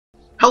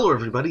Hello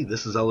everybody,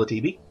 this is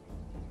ElOhTeeBee.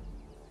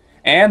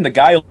 And the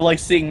guy who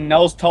likes seeing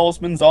Nels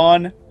talismans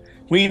on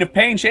Queen of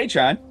Pain,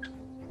 ShadeShine.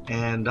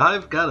 And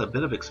I've got a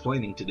bit of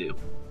explaining to do.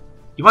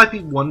 You might be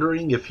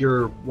wondering if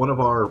you're one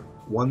of our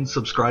one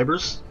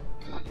subscribers,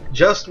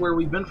 just where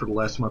we've been for the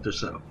last month or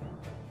so.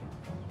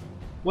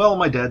 Well,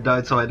 my dad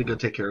died, so I had to go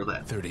take care of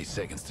that. 30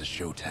 seconds to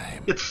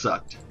showtime. It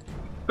sucked.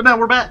 But now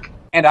we're back.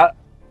 And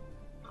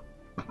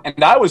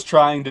I was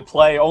trying to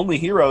play only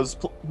heroes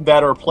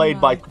that are played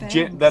by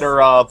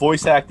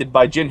voice acted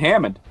by Jin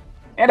Hammond,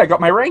 and I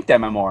got my ranked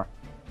MMR.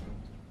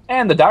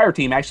 And the Dire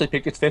team actually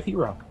picked its 5th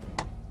hero.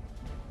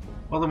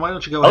 Well, then why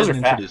don't you go ahead and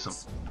introduce them?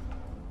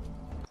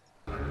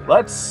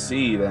 Let's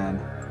see then.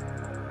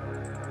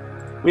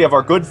 We have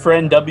our good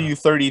friend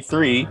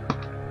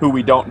W33, who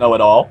we don't know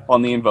at all,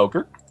 on the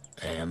Invoker.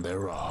 And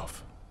they're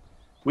off.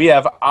 We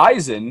have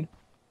Aizen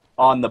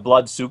on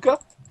the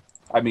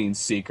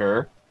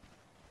Seeker.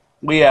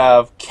 We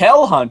have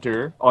Kel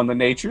Hunter on the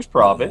Nature's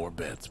Prophet. More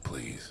bets,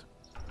 please.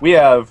 We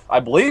have, I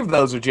believe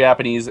those are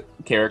Japanese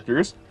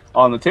characters,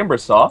 on the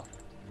Timbersaw.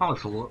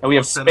 And we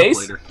have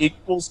Space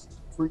Equals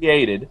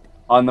Created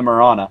on the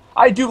Marana.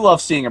 I do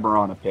love seeing a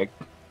Marana pick.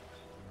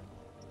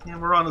 Yeah,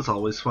 Marana's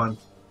always fun.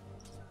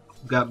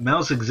 We've got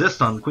Mouse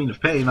Exist on Queen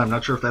of Pain. I'm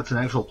not sure if that's an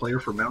actual player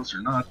for Mouse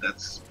or not.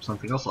 That's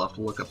something else I'll have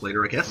to look up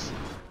later, I guess.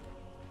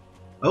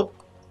 Oh.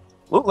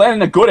 Luke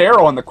landing a good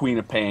arrow on the Queen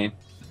of Pain.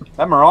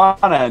 That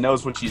Marana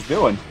knows what she's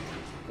doing.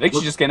 I think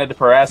she's just going to end up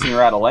harassing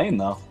her out of lane,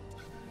 though.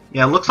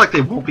 Yeah, it looks like they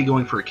won't be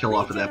going for a kill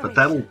off of that, but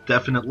that'll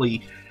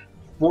definitely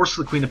force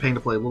the Queen of Pain to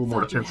play a little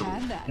more defensively.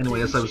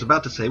 Anyway, as I was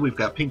about to say, we've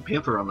got Pink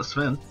Panther on the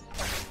Sven.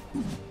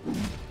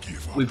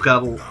 We've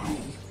got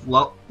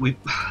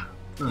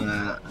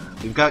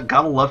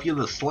Gotta Love You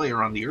the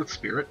Slayer on the Earth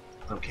Spirit.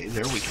 Okay,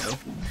 there we go.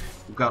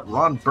 We've got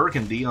Ron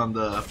Burgundy on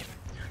the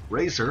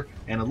Razor,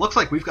 and it looks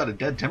like we've got a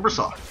dead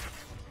Timbersaw.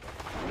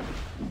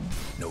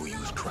 No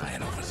use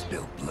crying over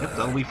spilled blood. Yep,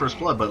 that'll be first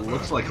blood, but it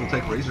looks like he'll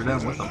take Razor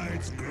down with him.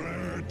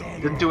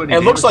 Didn't do any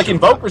damage. It looks like to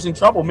Invoker's in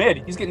trouble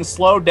mid. He's getting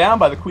slowed down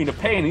by the Queen of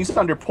Pain. He's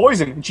under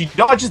poison, and she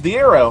dodges the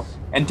arrow,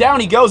 and down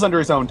he goes under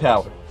his own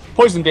tower.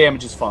 Poison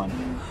damage is fun.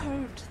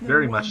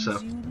 Very much so.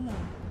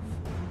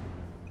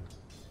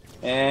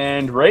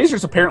 And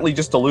Razor's apparently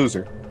just a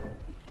loser.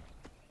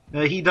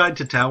 He died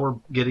to tower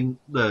getting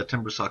the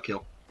Timbersaw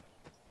kill.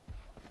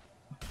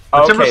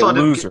 Okay,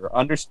 loser.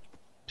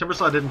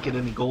 Timbersaw didn't get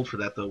any gold for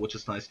that, though, which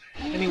is nice.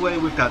 Anyway,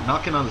 we've got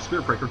Knockin' on the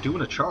Spirit Breaker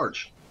doing a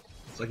charge.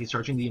 It's like he's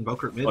charging the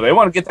Invoker at mid. Well, they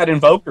want to get that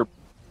Invoker.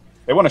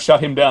 They want to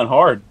shut him down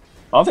hard.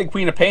 I don't think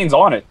Queen of Pain's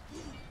on it.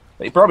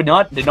 They probably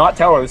did not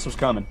tell her this was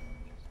coming.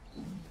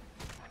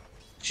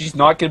 She's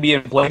not going to be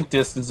in blink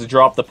distance to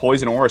drop the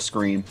Poison Aura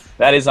Scream.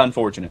 That is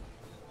unfortunate.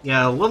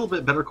 Yeah, a little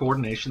bit better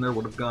coordination there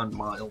would have gone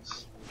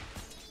miles.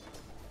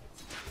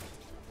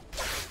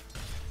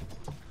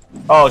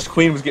 Oh, his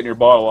Queen was getting her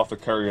bottle off the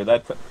courier.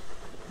 That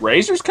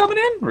Razor's coming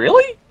in?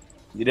 Really?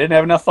 You didn't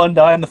have enough fun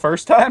dying the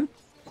first time?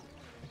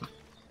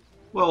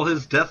 Well,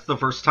 his death the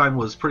first time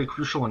was pretty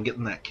crucial in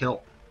getting that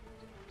kill.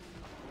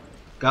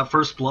 Got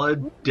first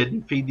blood,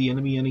 didn't feed the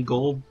enemy any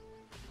gold.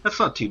 That's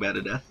not too bad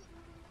a death.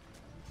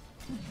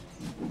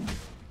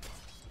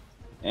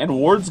 And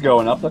wards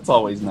going up, that's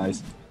always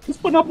nice. Who's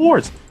putting up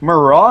wards?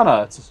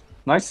 Marana. It's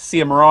nice to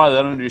see a Marana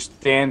that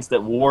understands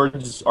that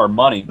wards are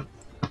money.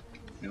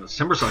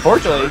 Timbersaw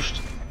Fortunately,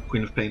 charged.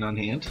 Queen of Pain on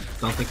hand.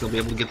 Don't think they'll be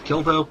able to get the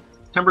kill, though.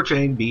 Timber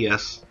Chain,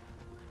 BS.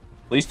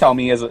 Please tell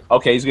me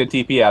okay, he's going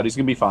to TP out. He's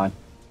going to be fine.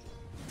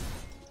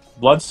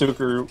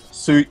 Seeker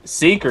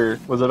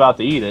was about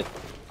to eat it.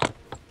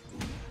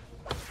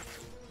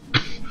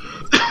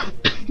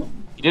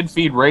 He did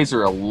feed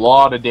Razor a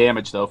lot of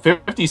damage, though.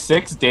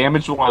 56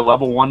 damage while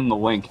level 1 in the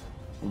Link.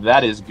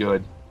 That is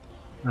good.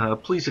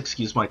 Please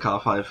excuse my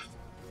cough. I've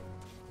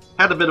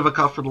had a bit of a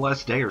cough for the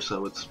last day or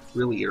so. It's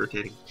really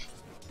irritating.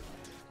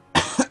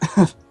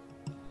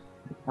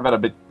 I've had a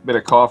bit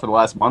of cough for the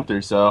last month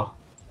or so.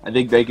 I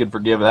think they could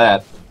forgive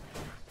that.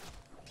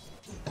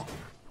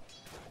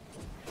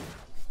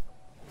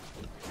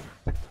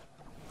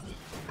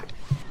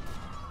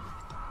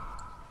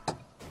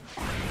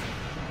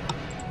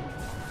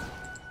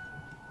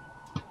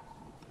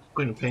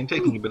 Queen of Pain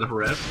taking a bit of a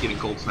rest, getting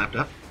cold snapped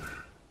up.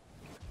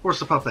 Forced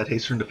to pop that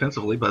haste turn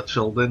defensively, but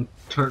she'll then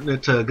turn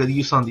it to good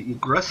use on the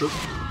aggressive.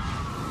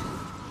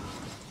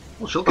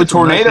 Well, she'll get the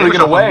tornado to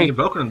get away.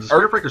 The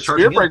Spirit Breaker's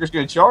charging Spirit Breaker's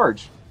going to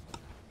charge.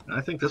 I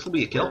think this will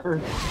be a kill.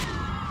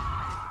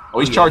 Oh,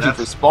 he's charging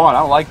for spawn. I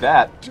don't like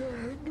that.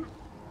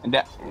 And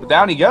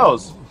down he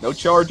goes. No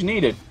charge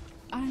needed.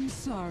 I'm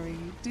sorry.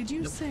 Did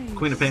you say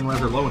Queen of Pain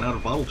rather low and out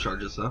of bottle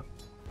charges, though.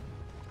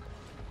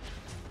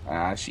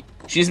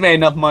 She's made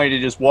enough money to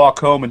just walk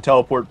home and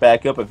teleport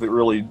back up if it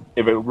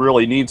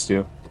really needs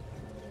to.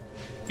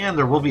 And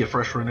there will be a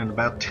fresh run in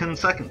about 10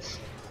 seconds.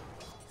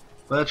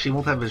 But she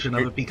won't have vision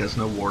of it because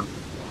no ward.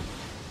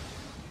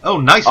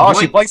 Oh, nice! Oh,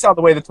 she blinks out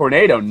the way of the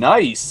tornado.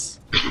 Nice!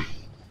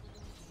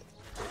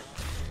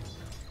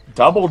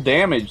 Double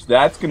damage.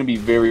 That's going to be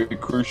very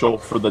crucial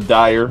for the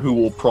Dire, who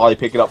will probably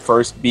pick it up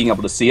first, being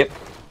able to see it.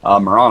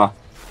 Marana.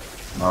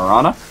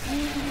 Marana?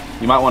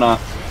 You might want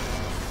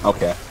to...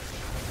 Okay.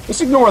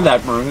 Just ignore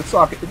that, Maroon. It's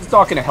not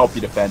going to help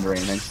you defend or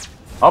anything.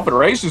 Oh, but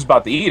Razor's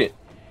about to eat it.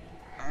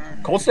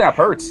 Cold Snap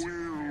hurts.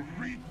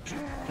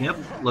 Yep,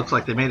 looks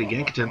like they made a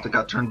gank attempt that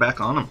got turned back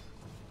on them.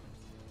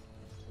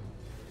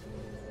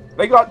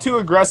 They got too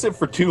aggressive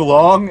for too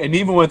long, and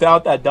even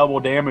without that double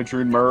damage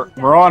rune,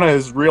 Marana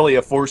is really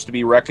a force to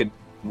be reckoned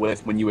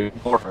with when you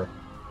ignore her.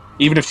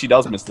 Even if she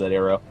does miss that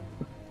arrow.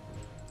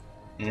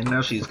 And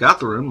now she's got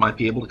the rune, might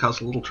be able to cause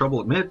a little trouble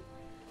at mid.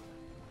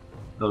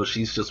 Though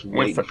she's just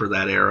waiting for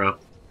that arrow.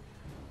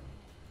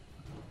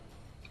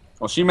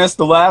 Well, she missed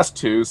the last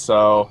two,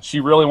 so she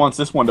really wants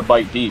this one to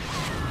bite deep.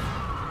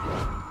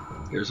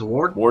 Here's a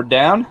ward. Ward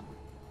down.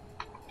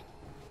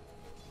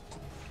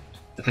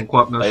 I think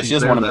Quap knows She she's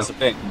doesn't there, want to though. miss a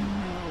thing.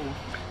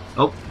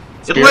 Oh,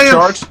 it Spirit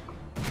lands! charge.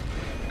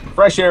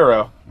 Fresh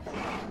arrow.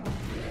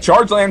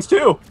 Charge lands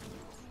too.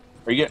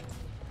 Are you get?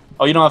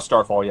 Oh, you don't have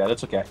Starfall yet.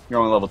 That's okay. You're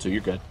only level 2.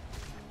 You're good.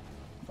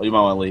 Well, you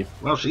might want to leave.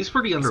 Well, she's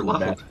pretty That's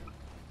not underleveled. bad.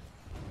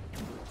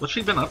 What's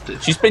she been up to?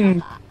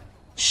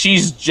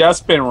 She's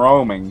just been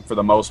roaming for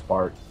the most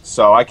part,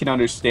 so I can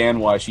understand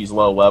why she's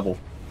low level.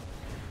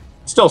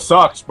 Still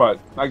sucks, but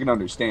I can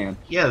understand.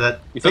 Yeah, that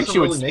You think doesn't she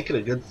would really make it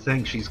a good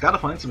thing. She's got to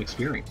find some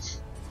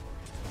experience.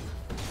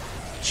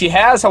 She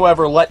has,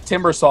 however, let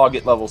Timbersaw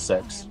get level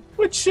 6,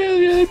 which,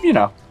 you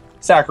know,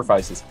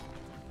 sacrifices.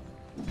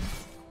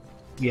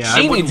 Yeah,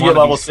 She I wouldn't needs to want get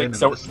level be spinning 6,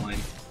 so- this lane.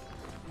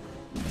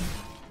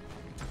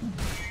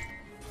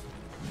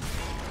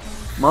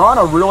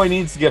 Marana really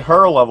needs to get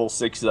her level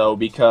 6, though,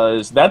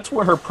 because that's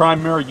where her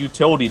primary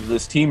utility to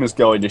this team is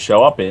going to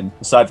show up in,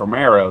 aside from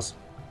arrows.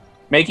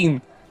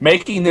 Making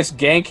this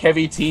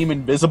gank-heavy team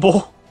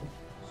invisible?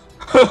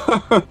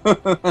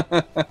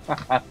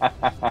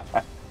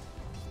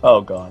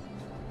 Oh, God.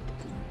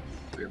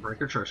 Spirit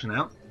Breaker charging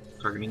out.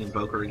 Targeting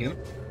Invoker again.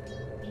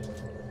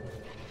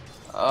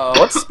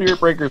 What's Spirit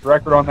Breaker's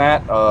record on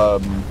that?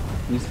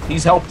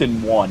 He's helped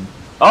in 1.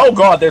 Oh,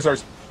 God, there's our...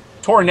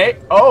 Tornado!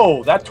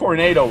 Oh, that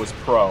tornado was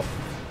pro.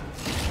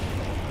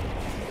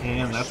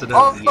 And that's a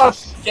Oh,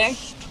 yes.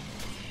 gank!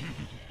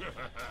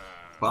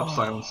 Pop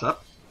silence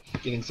up.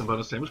 Getting some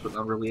bonus damage, but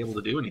not really able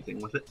to do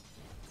anything with it.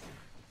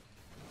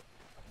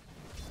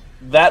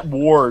 That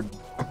ward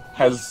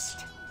has...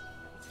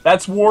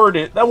 That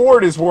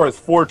ward is worth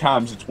 4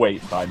 times its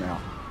weight by now.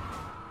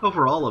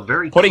 Overall, a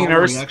very Putting calm an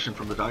Earth- reaction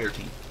from the Dire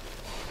team.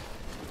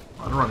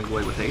 On running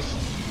away with Ace.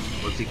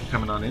 Lozika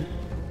coming on in.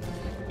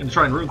 Gonna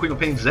try and ruin Queen of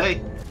Pain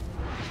Zay.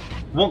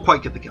 Won't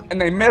quite get the kill. And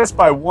they missed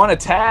by 1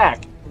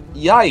 attack.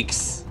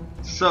 Yikes.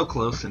 So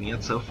close and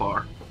yet so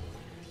far.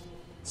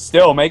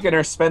 Still, making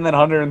her spend that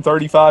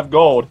 135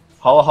 gold.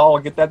 Holla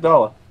holla, get that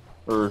dollar.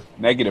 Or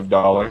negative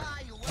dollar.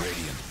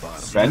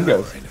 Sven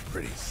goes.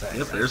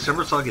 Yep, there's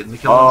Timbersaw getting the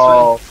kill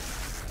on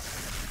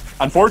Sven.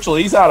 Oh.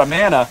 Unfortunately, he's out of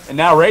mana, and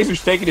now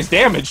Razor's taking his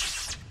damage.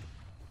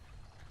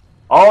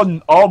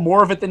 All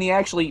more of it than he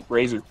actually...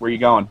 Razor, where you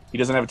going? He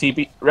doesn't have a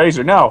TP.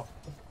 Razor, no.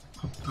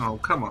 Oh,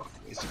 come on.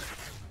 Razor.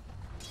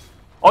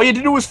 All you had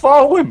to do was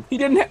follow him. He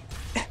didn't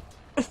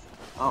have...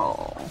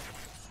 Oh.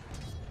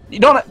 He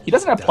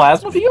doesn't have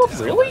plasma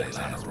fields? Really?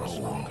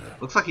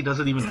 Looks like he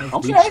doesn't even have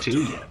Okay. Boots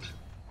 2 yet.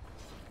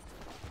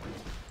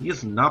 He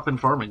has not been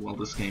farming well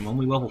this game,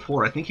 only level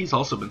 4. I think he's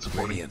also been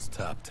supporting. Radiant's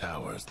top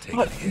towers taking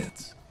But-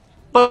 hits.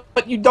 But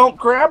you don't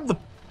grab the...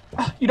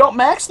 You don't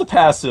max the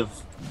passive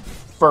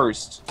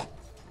first.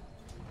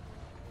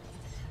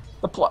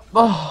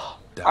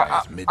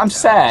 I'm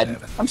sad.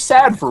 I'm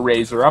sad for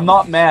Razor. I'm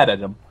not mad at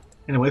him.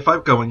 Anyway,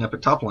 5 going up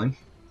at top lane.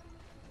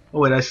 Oh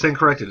wait, I stand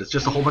corrected. It's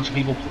just a whole bunch of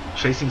people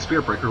chasing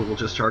Spirit Breaker who will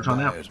just charge on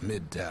out. Dire's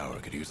mid tower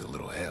could use a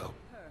little help.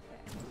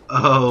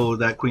 Oh,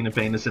 that Queen of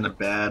Pain is in a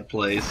bad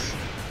place.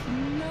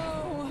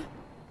 No.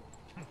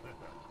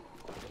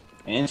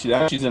 And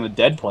she's in a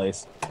dead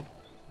place.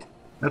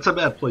 That's a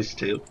bad place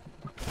too.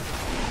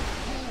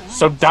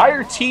 So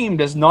Dire Team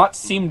does not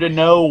seem to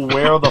know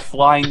where the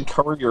Flying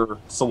Courier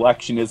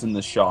selection is in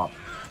the shop.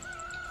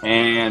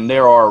 And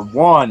there are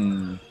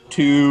 1,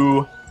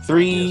 2,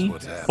 3,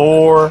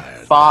 4,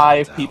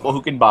 5 people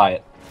who can buy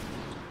it.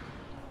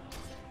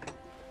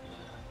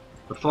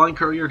 But Flying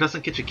Courier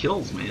doesn't get you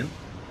kills, man.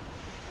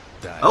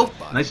 Oh,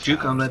 nice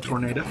juke on that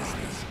tornado.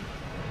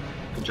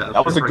 Good job.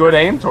 That was a Spirit good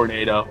Breaker. aim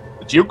tornado.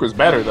 The juke was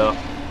better though.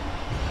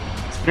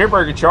 Spirit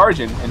Breaker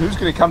charging, and who's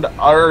going to come to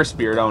our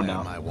Spirit? Oh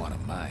no.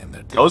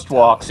 Ghost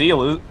Walk. See you,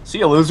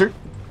 loser.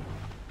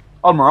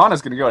 Oh,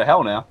 Marana's going to go to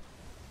hell now.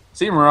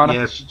 See you, Marana.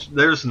 Yeah,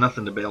 there's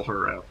nothing to bail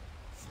her out.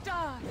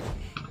 Star,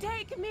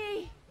 take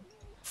me.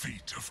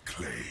 Feet of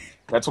clay.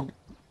 That's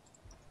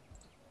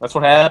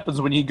what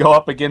happens when you go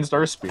up against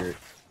Earth Spirit.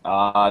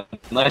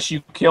 Unless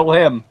you kill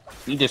him,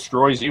 he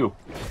destroys you.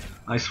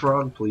 Ice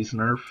Frog, please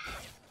nerf.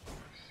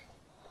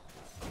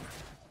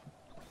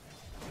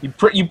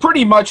 You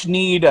pretty much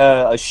need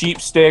a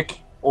sheep stick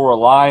or a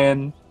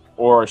lion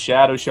or a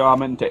shadow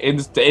shaman to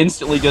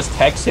instantly just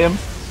hex him,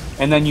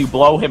 and then you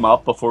blow him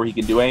up before he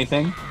can do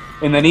anything.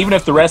 And then even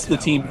if the rest of the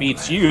team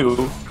beats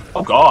you,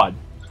 oh god,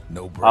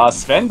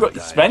 Sven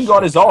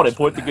got his ult and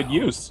put it to good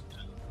use.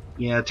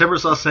 Yeah,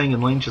 Timbersaw staying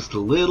in lane just a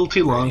little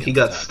too long. He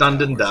got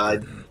stunned and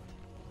died.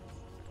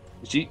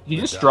 He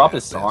just dropped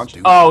his song.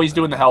 Oh, he's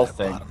doing the health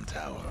thing.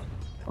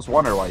 I was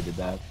wondering why he did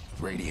that.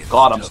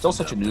 God, I'm still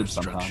such a noob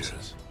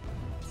sometimes.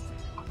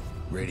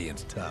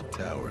 Radiant's top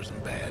tower's in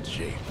bad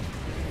shape.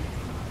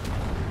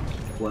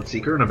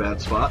 Bloodseeker in a bad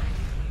spot.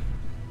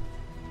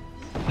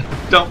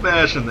 Don't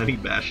bash, and then he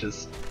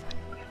bashes.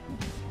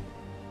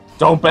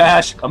 Don't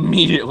bash,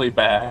 immediately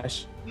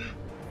bash.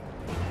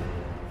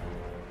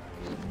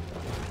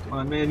 Come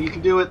on, man, you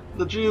can do it.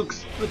 The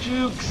jukes, the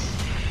jukes.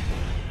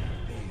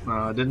 No,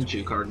 I didn't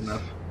juke hard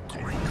enough.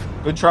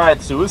 Good try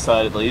at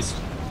suicide, at least.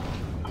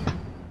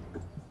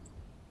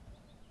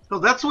 Oh,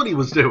 that's what he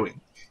was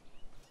doing.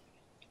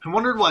 I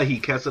wondered why he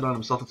cast it on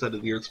himself instead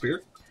of the Earth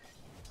Spirit.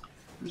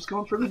 He was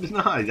going for the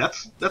deny.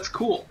 That's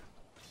cool.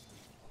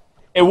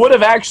 It would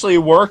have actually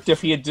worked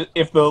if he had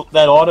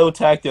that auto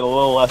attack did a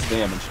little less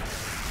damage.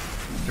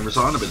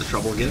 Timbersaw in a bit of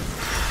trouble again.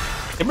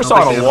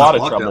 Timbersaw in a lot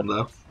of trouble.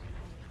 Though.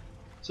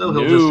 So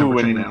he'll just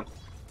Timber Chain out.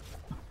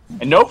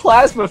 And no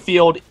plasma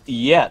field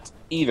yet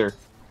either.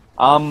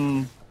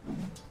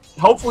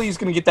 Hopefully he's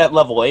gonna get that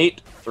level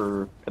 8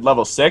 or at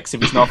level 6 if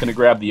he's not gonna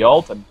grab the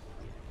ult. And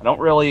I don't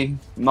really,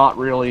 not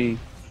really.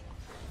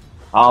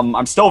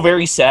 I'm still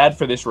very sad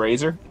for this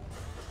Razor.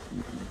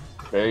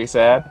 Very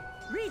sad.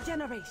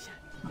 Regeneration.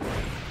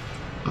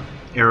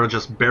 Arrow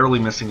just barely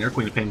missing there.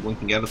 Queen of Pain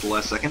blinking out at the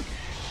last second.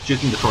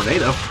 Juking the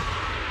Tornado.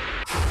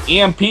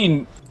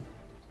 EMP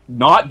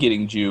not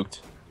getting juked.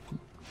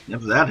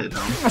 If that hit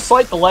home. A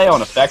slight delay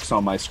on effects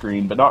on my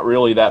screen, but not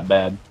really that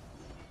bad.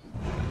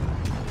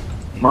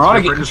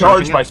 Marana getting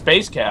charged by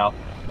Space Cow.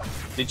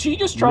 Did she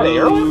just try to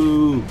arrow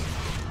him?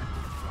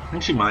 I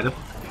think she might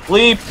have.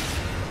 Leap!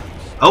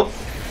 Oh!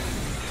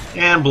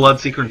 And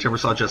Bloodseeker and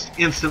Timbersaw just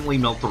instantly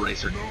melt the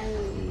Razor.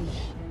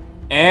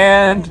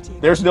 And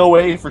there's no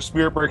way for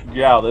Spirit Breaker to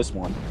get out of this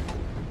one.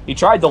 He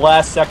tried the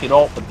last second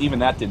ult, but even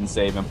that didn't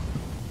save him.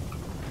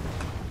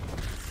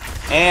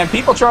 And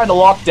people trying to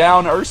lock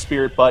down Earth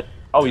Spirit, but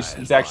oh, he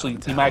actually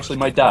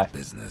might die.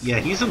 Yeah,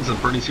 he's in some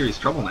pretty serious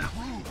trouble now.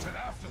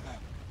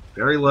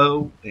 Very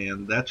low,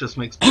 and that just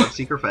makes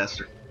Bloodseeker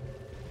faster.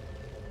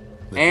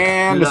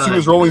 And as soon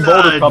as Rolling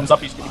Boulder comes up,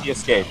 he's going to be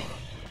escaped.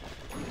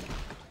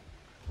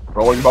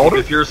 Rolling Boulder?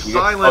 If you're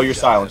silent, oh, you're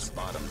silent.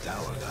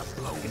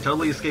 You can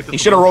totally escape. He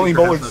should have Rolling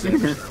Boulder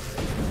sooner.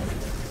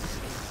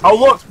 Oh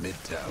look!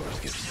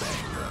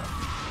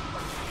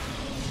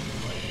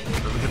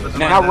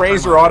 Now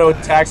Razor auto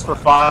attacks for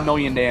 5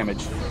 million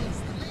damage.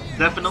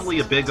 Definitely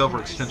a big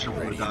overextension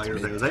for the Dire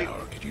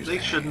there. They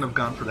shouldn't have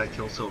gone for that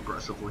kill so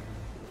aggressively.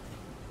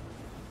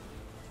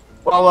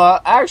 Well,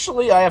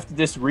 actually, I have to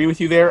disagree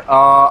with you there.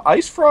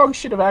 Ice Frog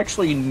should have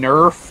actually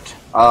nerfed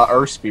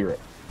Earth Spirit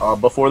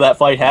before that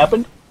fight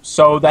happened,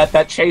 so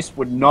that chase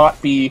would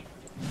not be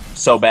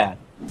so bad.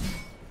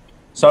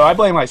 So I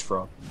blame Ice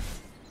Frog.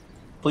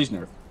 Please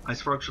nerf. Ice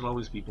Frog should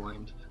always be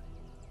blamed.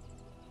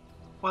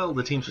 While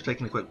the teams are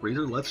taking a quick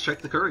breather, let's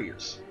check the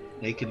couriers.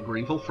 Naked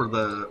Greevil for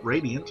the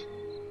Radiant,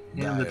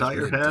 and the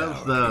Dire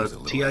have the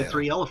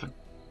TI-3 Elephant.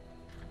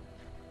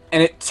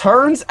 And it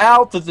turns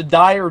out that the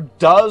Dire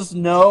does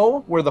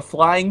know where the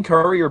flying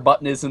courier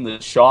button is in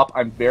the shop.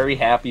 I'm very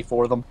happy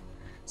for them.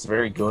 It's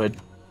very good.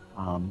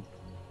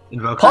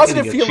 Invoker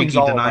Positive getting a feelings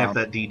cheeky all deny around. of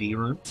that DD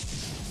rune.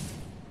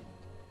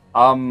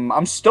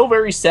 I'm still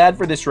very sad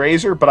for this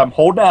Razor, but I'm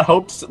holding out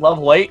hopes at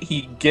level 8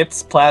 he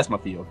gets Plasma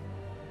Field.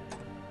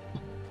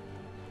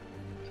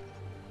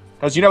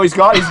 Because you know he's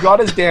got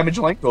his damage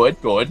link. Good.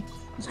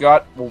 He's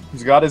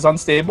got his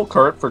unstable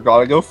Kurt for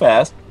gotta go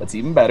fast. That's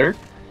even better.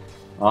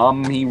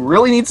 He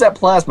really needs that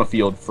Plasma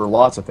Field for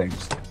lots of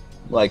things,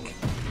 like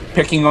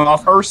picking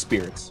off Earth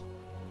Spirits.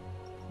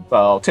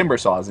 Well,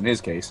 Timbersaws in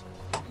his case.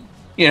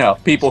 You know,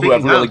 people who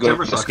have really good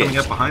Timbersaw coming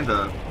up behind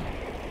the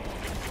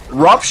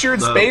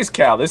Ruptured Space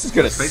Cow. This is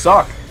gonna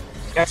suck.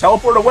 Yeah,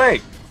 teleport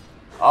away.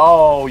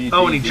 Oh, you.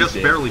 Oh, and he just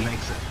barely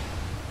makes it.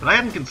 But I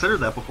hadn't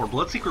considered that before.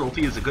 Bloodseeker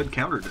ulti is a good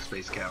counter to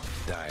Space Cow.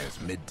 Dire's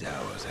mid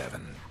tower's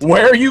heaven.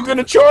 Where are you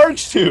gonna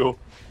charge to?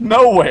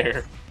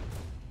 Nowhere.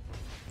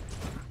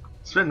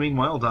 Sven,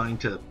 meanwhile, dying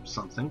to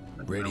something.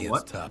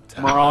 Radiant's top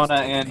tower. Marana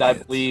and I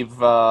believe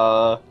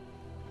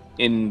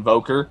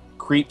Invoker.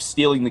 Creep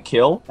stealing the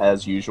kill,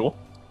 as usual.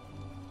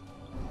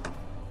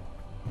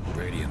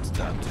 Radiant's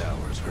top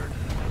tower's hurting.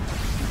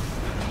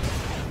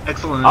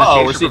 Excellent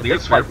We're initiation seeing for the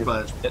X-Ray,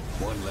 but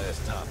One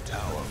last top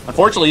tower.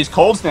 Unfortunately, he's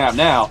cold snap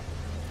now.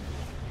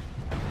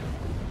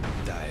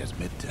 Dire's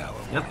mid tower.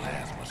 yep,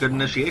 good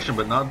initiation,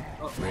 but not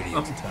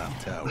Radiant's top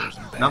tower's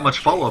in bad not much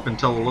follow-up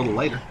until a little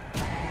later.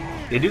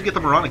 They do get the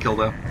Marana kill,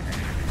 though.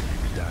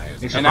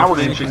 Dire's And now we're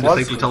managing to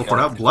safely teleport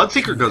out.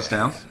 Bloodseeker goes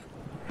down.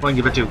 Wouldn't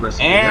give it too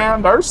aggressively there.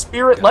 And our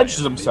Spirit ledges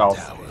himself.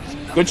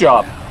 Good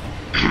job.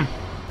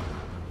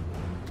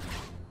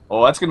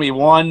 Oh, that's gonna be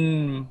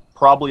one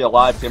probably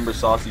alive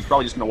Timbersaw. He's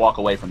probably just gonna walk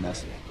away from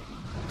this.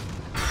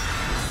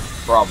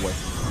 Probably.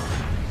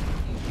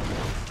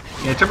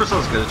 Yeah,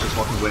 Timbersaw's good at just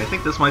walking away. I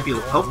think this might be.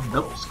 Oh,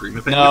 nope, Scream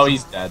of Pain. No,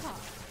 he's dead.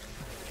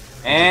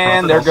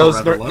 And there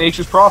goes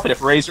Nature's Prophet.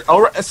 If Razor,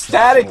 a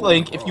static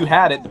link. If you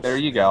had it, there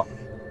you go.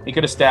 He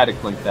could have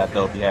static linked that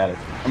though if he had it.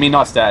 I mean,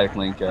 not static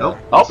link. Nope.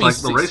 Oh, Like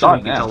he's the Razor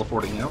stunned would be now.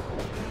 teleporting out.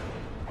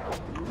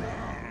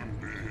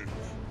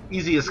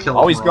 Easiest kill.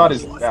 All he's got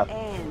is yeah.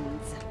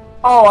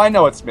 Oh, I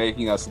know it's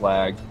making us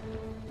lag.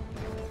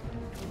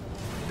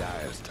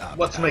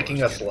 What's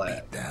making us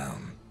lag?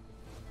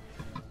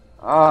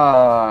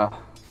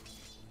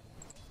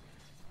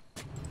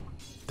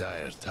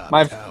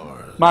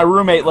 My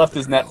roommate left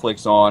his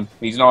Netflix on.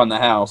 He's not in the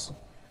house,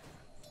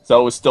 so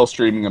it was still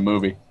streaming a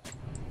movie.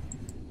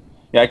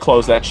 Yeah, I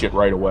closed that shit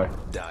right away.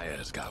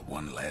 Dire's got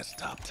one last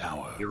top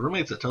tower. Your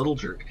roommate's a total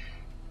jerk.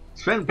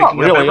 Sven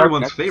picking up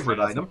everyone's favorite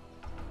item.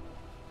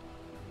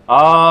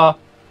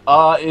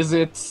 Is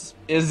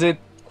it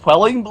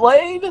Quelling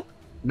Blade?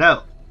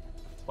 No.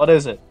 What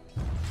is it?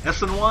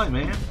 S and Y,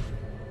 man.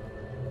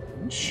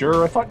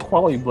 Sure, I thought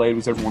Quelling Blade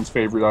was everyone's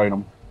favorite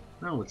item.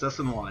 No, it's S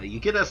and Y. You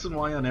get S and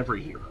Y on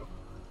every hero.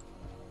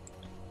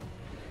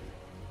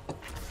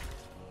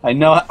 I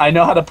know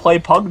how to play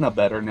Pugna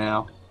better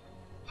now.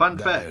 Fun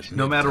fact,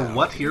 no matter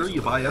what hero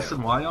you buy S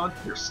and Y on,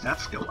 your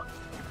stats go up.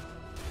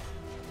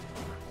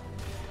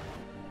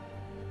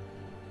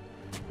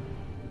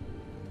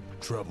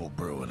 Trouble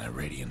brewing at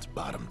Radiant's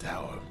bottom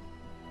tower.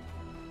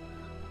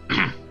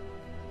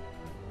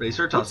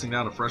 Razor tossing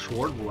down a fresh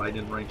ward right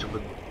in range of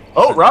the...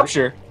 Oh,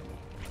 Rupture!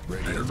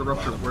 There's the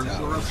Rupture. Where's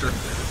the Rupture?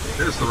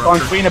 There's the On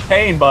Rupture. Queen of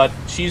Pain, but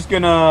she's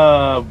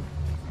gonna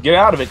get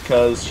out of it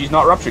because she's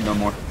not ruptured no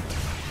more.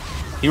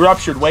 He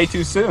ruptured way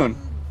too soon.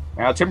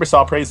 Now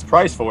Timbersaw pays the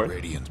price for it.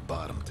 Radiant's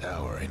bottom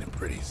tower ain't a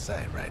pretty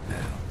sight right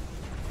now.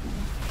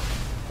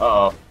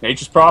 Uh-oh.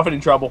 Nature's Prophet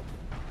in trouble.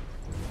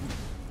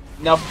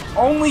 Now, if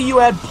only you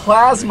had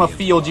Plasma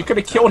Field, you could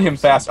have killed him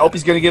fast. Oh,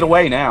 he's gonna get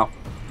away now.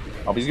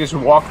 Oh, he's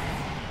gonna walk.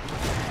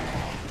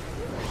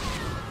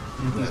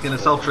 He's gonna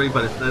self-tree,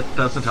 but that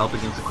doesn't help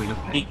against the Queen of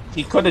Pain.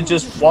 He could have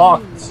just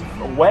walked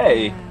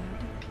away.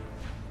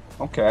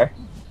 Okay.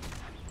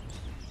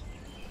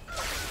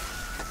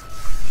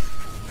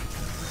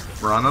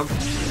 Mirana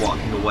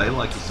walking away,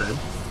 like you said.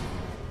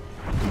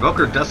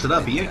 Invoker dusted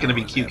up. He ain't gonna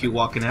be QQ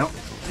walking out.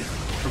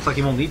 Looks like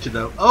he won't need you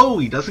though. Oh,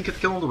 he doesn't get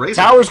to kill on the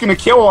Razor. Tower's gonna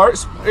kill our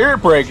Spirit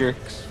Breaker,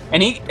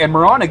 and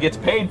Mirana gets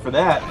paid for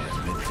that.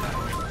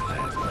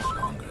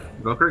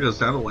 Invoker goes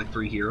down to like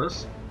 3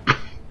 heroes.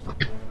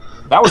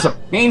 That was a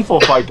painful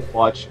fight to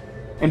watch.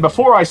 And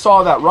before I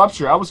saw that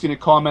rupture, I was going to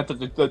comment that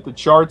the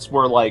charts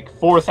were like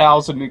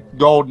 4,000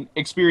 gold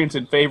experience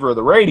in favor of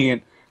the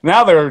Radiant.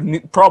 Now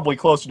they're probably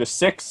closer to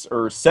 6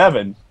 or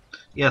 7.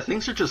 Yeah,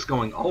 things are just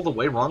going all the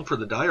way wrong for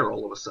the Dire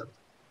all of a sudden.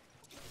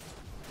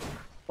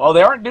 Well,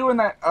 they aren't doing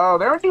that. They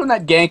aren't doing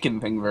that ganking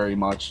thing very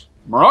much.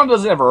 Miranda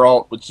doesn't have her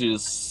ult, which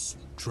is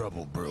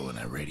trouble brewing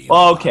at Radiant.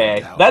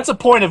 Okay, that's a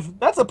point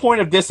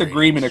of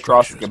disagreement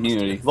across the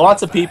community.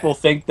 Lots of people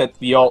think that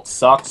the ult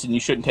sucks and you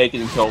shouldn't take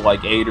it until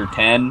like 8 or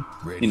 10.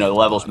 You know, the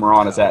levels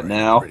Mirana's at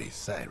now.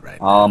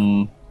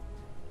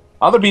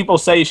 Other people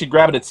say you should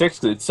grab it at 6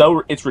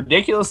 because it's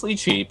ridiculously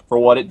cheap for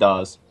what it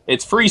does.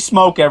 It's free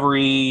smoke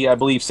every, I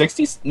believe,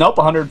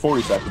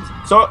 140 seconds.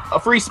 So a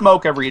free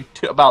smoke every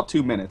about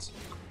 2 minutes.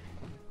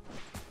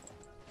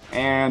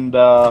 And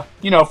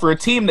you know, for a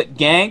team that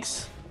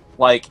ganks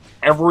like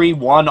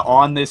everyone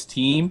on this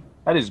team,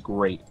 that is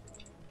great.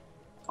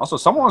 Also,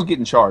 someone's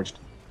getting charged.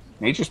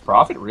 Nature's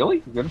Prophet,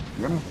 really? You're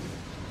gonna...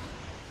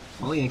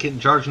 Well, he ain't getting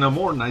charged no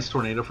more. Nice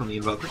tornado from the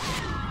Invoker.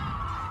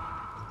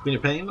 Queen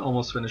of Pain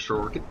almost finished her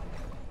Orchid.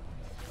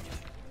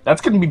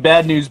 That's gonna be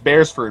bad news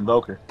bears for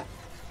Invoker.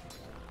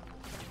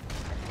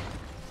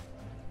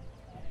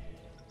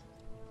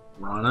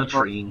 Rana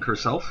treeing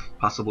herself,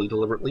 possibly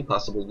deliberately,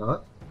 possibly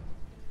not.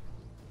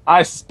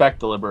 I suspect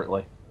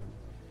deliberately.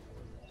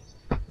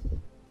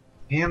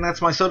 And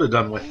that's my soda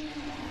done with.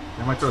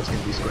 Now my throat's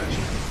gonna be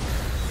scratchy.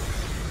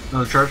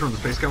 Another charge from the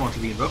Space Guy wants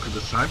to be Invoker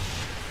this time.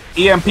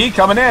 EMP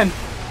coming in.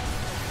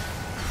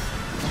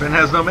 Sven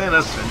has no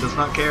mana. Sven does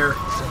not care.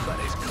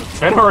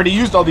 Sven already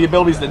used all the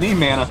abilities that need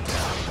mana.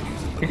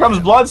 Here comes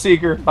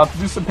Bloodseeker, about to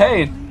do some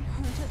pain.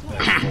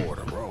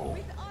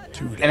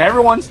 And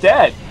everyone's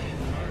dead.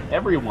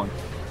 Everyone.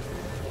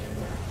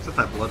 Except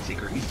that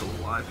Bloodseeker, he's still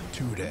alive.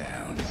 2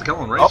 down. He's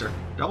killing Razor.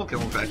 Double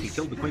kill, in fact. He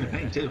killed the Queen of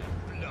Pain, too.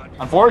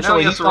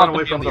 Unfortunately, Now he's not going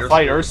to be able to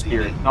fight Earth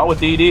Spirit. Not with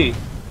DD.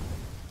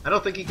 I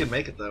don't think he can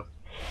make it, though.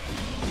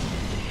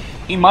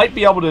 He might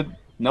be able to...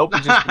 Nope,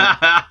 he's just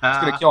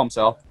going to kill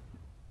himself.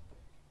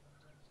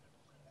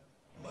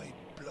 My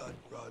blood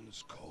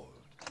runs cold.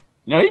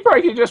 You know, he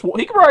probably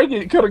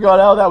could have got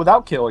out of that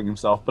without killing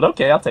himself. But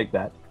okay, I'll take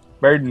that.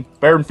 Better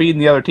than feeding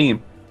the other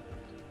team.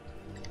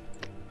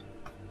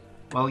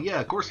 Well, yeah,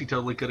 of course he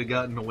totally could have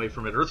gotten away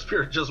from it. Earth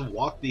Spirit just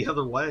walked the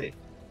other way.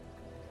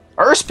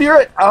 Earth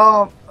Spirit,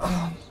 well,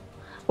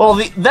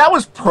 that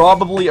was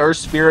probably Earth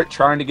Spirit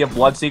trying to give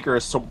Bloodseeker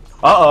a sword.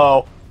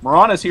 Uh-oh.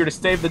 Mirana's here to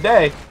save the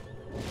day.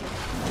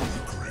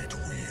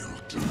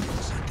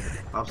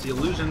 Pops the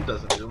illusion,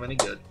 doesn't do him any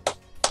good.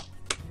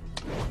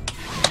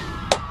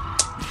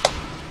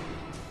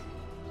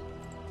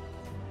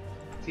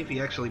 See if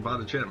he actually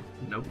bought a gem.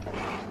 Nope.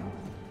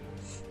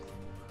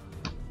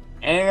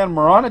 And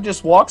Marana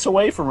just walks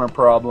away from her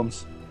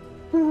problems.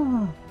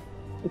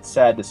 It's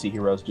sad to see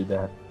heroes do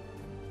that.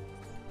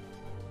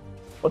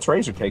 What's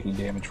Razor taking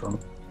damage from?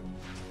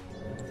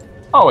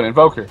 Oh, an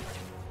Invoker.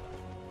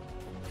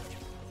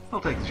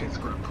 I'll take the chance to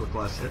grab a quick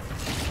last hit.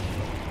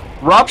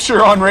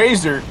 Rupture on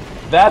Razor.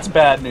 That's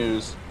bad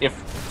news. If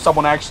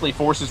someone actually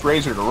forces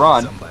Razor to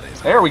run.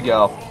 There we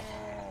go.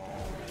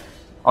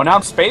 Oh, now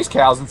Space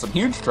Cow's in some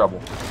huge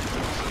trouble.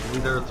 Suddenly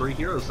there are 3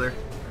 heroes there.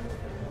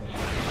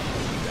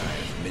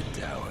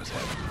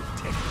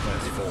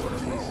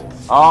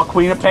 Oh,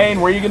 Queen of Pain,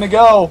 where are you gonna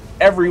go?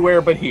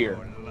 Everywhere but here.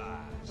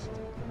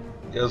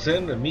 Goes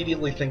in,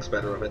 immediately thinks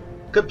better of it.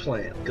 Good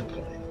plan, good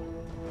plan.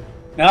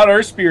 Now that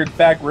Earth Spirit's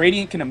back,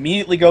 Radiant can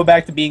immediately go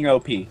back to being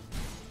OP.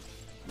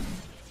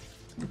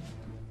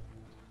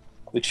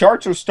 The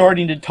charts are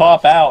starting to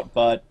top out,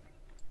 but...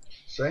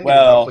 Saying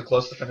well, awfully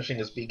close to finishing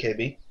his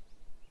BKB.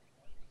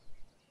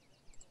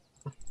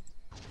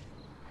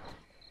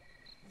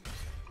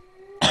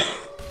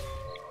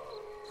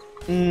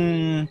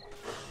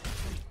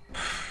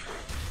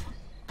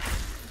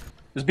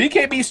 Does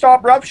BKB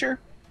stop Rupture?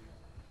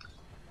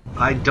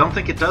 I don't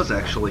think it does,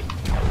 actually.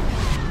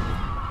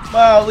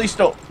 Well, at least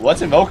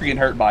what's Invoker getting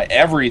hurt by?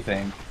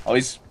 Everything. Oh,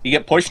 you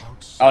get pushed?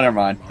 Oh, never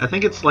mind. I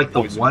think it's like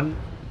the one...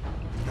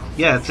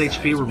 Yeah, it's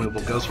HP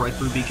removal. Goes right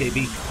through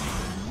BKB.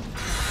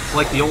 It's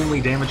like the only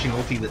damaging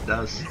ulti that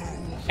does.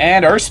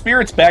 And Earth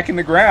Spirit's back in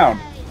the ground.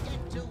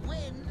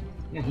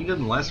 Yeah, he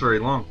didn't last very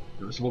long.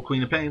 Invisible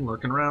Queen of Pain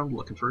lurking around,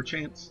 looking for a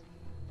chance.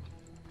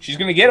 She's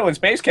going to get it when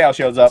Space Cow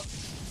shows up.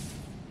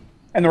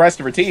 And the rest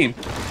of her team.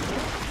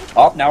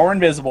 Oh, now we're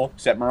invisible,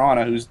 except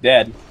Marana, who's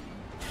dead.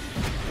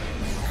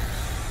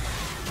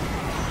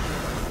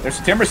 There's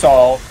a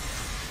Timbersaw.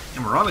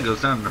 And Marana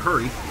goes down in a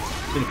hurry.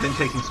 Queen of Pain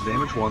taking some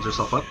damage, wands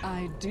herself up.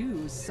 I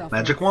do suffer.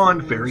 Magic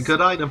Wand, very good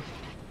item.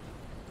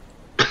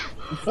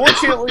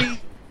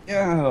 Unfortunately...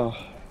 Oh.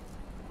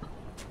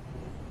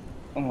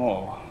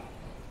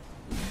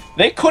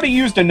 They could have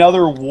used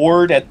another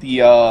ward at the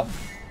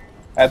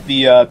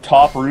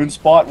top rune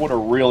spot. Would have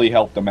really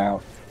helped them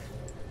out.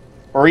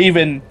 Or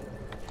even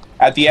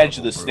at the edge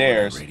of the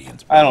stairs.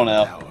 I don't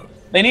know.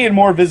 They needed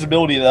more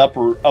visibility of the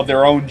upper of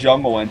their own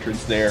jungle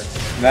entrance there,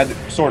 and that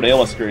sort of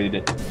illustrated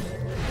it.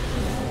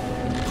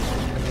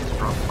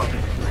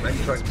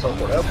 Trying to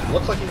teleport out.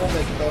 Looks like he won't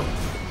make it though.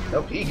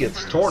 Nope, he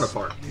gets torn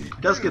apart. He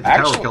does get the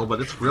tower kill, but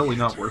it's really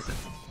not worth it.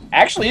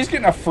 Actually, he's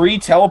getting a free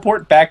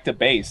teleport back to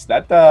base.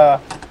 That's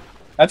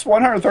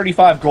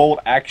 135 gold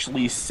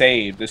actually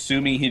saved,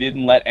 assuming he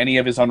didn't let any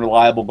of his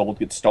unreliable gold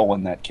get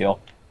stolen that kill.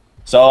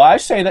 So I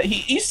say that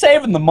he's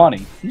saving the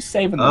money. He's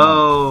saving the money.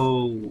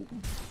 Oh,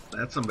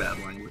 that's some bad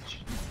language.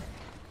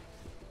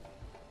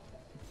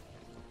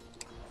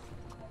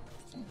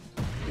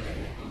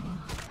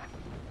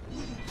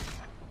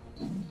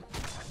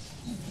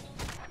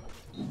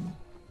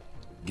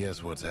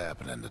 Guess what's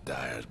happening to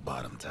Dire's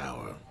bottom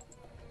tower?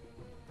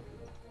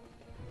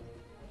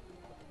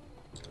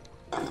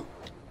 A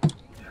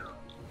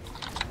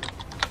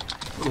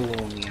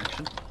little on the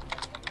action.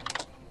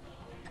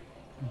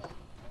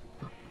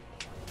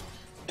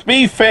 To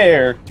be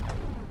fair,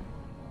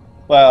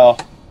 well,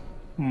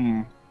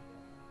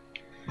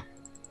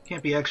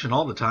 Can't be action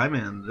all the time,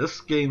 and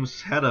this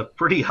game's had a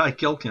pretty high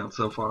kill count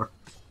so far.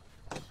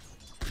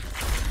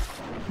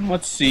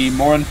 Let's see,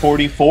 more than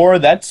 44.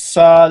 That's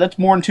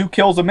more than 2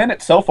 kills a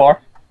minute so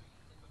far.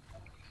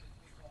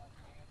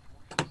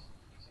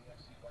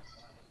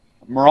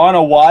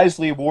 Marana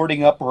wisely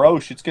warding up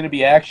Roche. It's going to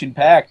be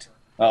action-packed.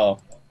 Uh-oh.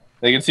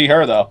 They can see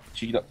her, though.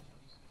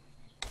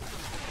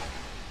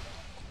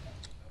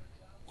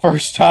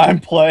 First time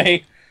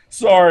play.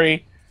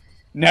 Sorry.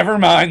 Never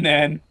mind,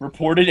 then.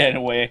 Report it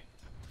anyway.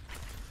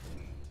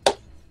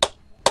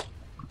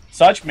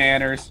 Such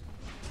manners.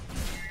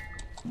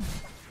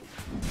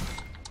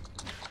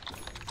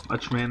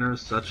 Such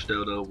manners, such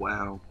Dota,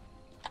 wow.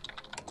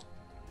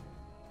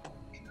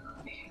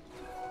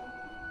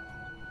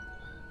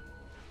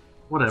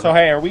 Whatever. So,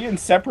 hey, are we in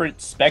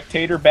separate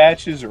spectator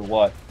batches or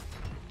what?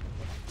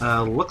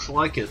 Looks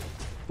like it.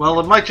 Well,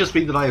 it might just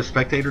be that I have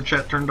spectator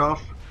chat turned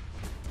off.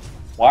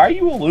 Why are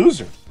you a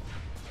loser?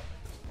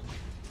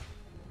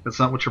 That's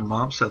not what your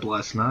mom said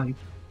last night.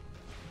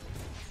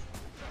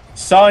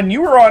 Son,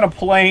 you were on a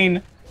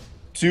plane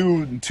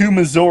to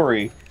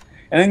Missouri,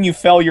 and then you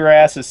fell your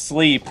ass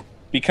asleep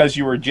because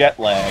you were jet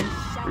lagged.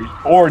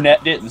 Or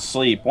net didn't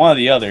sleep, one or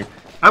the other.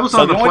 I was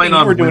on the plane on Wednesday. The only thing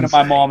you were doing in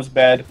my mom's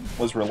bed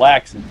was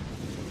relaxing.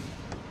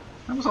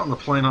 I was on the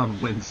plane on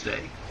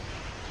Wednesday.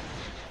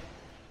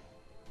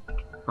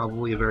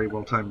 Probably a very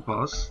well-timed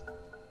pause.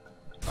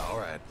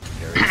 Alright,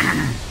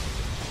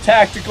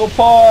 Tactical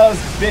pause,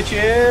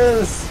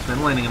 bitches!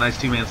 Then landing a nice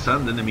 2-man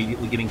stun, then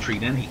immediately getting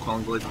treed in. He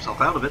Quelling Blades himself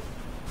out of it.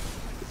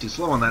 Too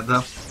slow on that,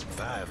 though.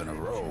 5 in a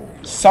row.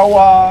 So,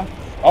 oh,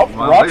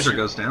 Laser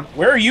goes down.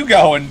 Where are you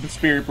going,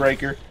 Spirit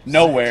Breaker?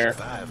 Nowhere.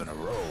 5 in a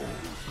row.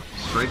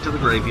 Straight to the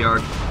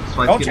graveyard. This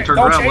fight's getting turned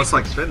around. Looks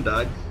like Sven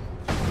died.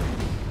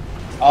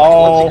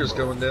 Oh, Bloodseeker's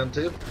going down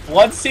too.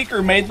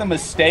 Bloodseeker made the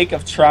mistake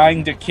of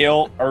trying to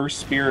kill Earth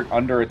Spirit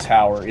under a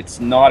tower. It's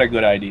not a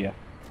good idea.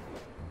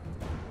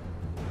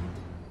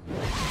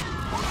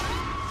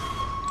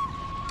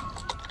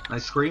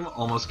 Nice scream,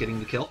 almost getting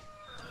the kill.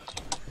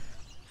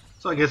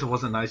 So I guess it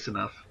wasn't nice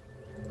enough.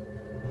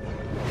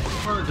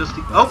 Or just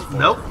oh,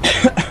 nope.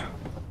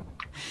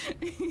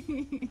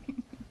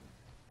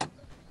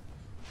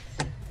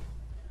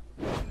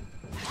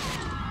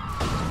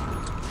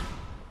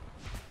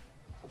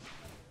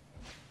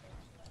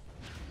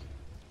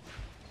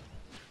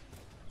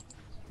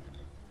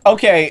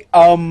 Okay,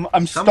 I'm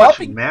So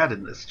stopping. much mad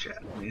in this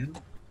chat, man.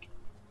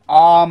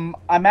 I'm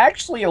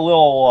actually a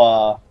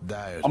little,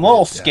 I'm a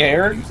little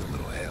scared.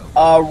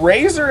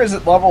 Razor is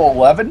at level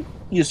 11.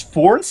 He has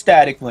 4 in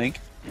Static Link,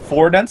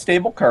 4 in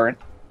Unstable Current,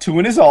 2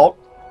 in his ult,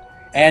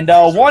 and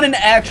 1 in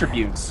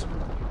Attributes.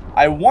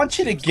 I want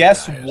you to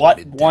guess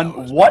what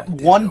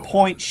one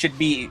point should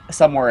be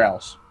somewhere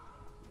else.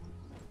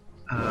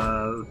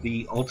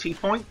 The ulti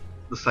point?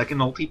 The second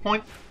ulti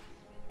point?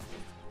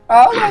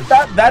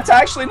 That's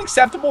actually an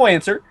acceptable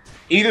answer.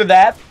 Either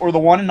that, or the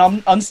one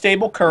in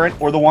Unstable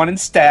Current, or the one in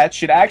Stats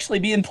should actually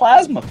be in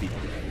Plasma Field.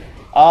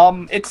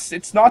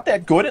 It's not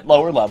that good at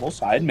lower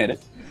levels, I admit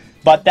it.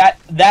 But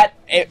that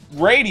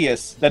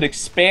radius that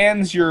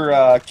expands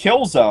your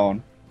kill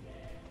zone,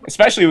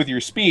 especially with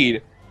your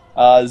speed,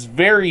 is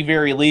very,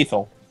 very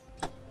lethal.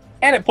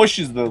 And it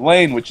pushes the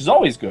lane, which is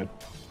always good.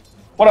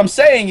 What I'm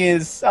saying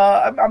is,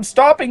 I'm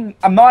stopping.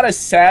 I'm not as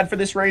sad for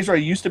this Razor I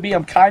used to be.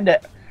 I'm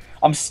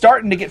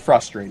starting to get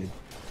frustrated.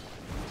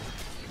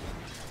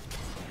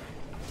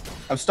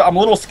 I'm a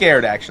little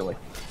scared, actually.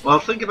 Well,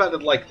 think about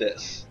it like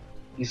this.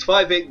 He's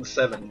 5'8" and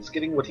 7. He's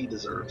getting what he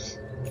deserves.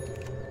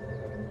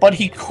 But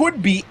he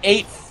could be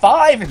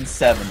 8'5" and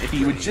 7 if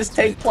he would just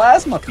take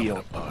Plasma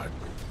Field.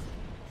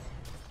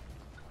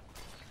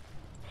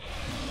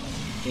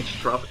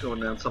 Ancient Tropic going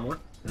down somewhere.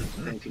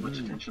 Paying too much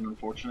attention,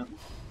 unfortunately.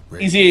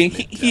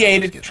 He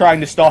aided trying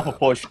to stop a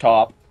push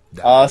top.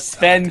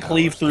 Sven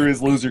cleaved through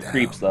his loser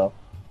creeps, though.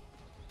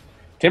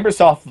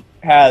 Timbersoft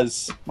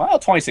has, well,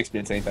 26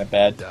 minutes ain't that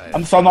bad.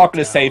 So I'm not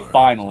going to say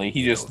finally.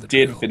 He just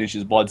did finish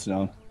his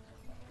Bloodstone.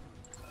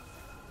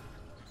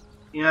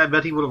 Yeah, I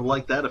bet he would have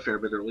liked that a fair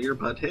bit earlier,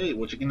 but hey,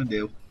 what you gonna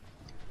do?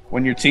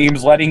 When your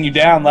team's letting you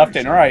down left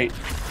and right.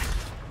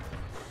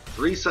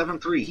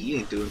 3-7-3, he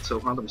ain't doing so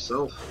hot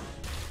himself.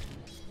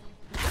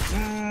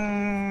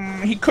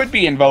 He could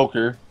be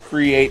Invoker.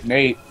 3-8 and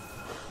 8.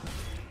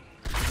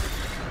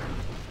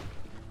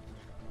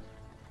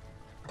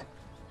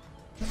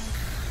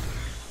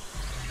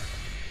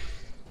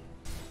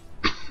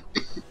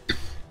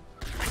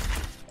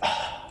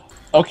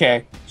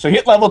 Okay, so he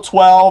hit level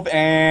 12,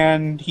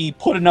 and he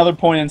put another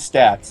point in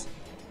stats.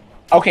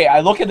 Okay,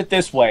 I look at it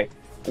this way.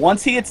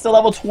 Once he hits the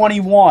level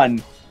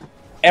 21,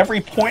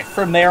 every point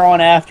from there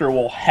on after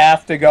will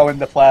have to go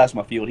into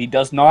Plasma Field. He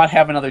does not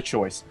have another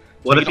choice.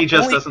 What if he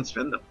just doesn't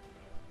spend them?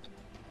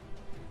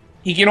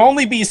 He can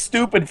only be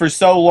stupid for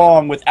so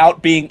long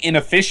without being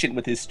inefficient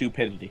with his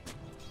stupidity.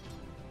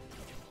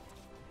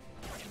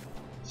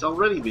 He's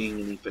already being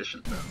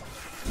inefficient, though.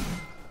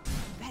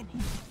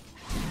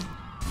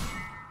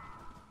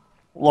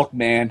 Look,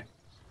 man.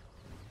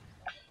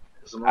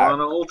 Some on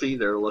an ulti,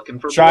 they're looking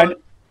for blood.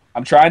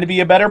 I'm trying to be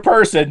a better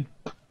person.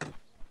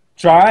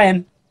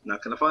 Trying.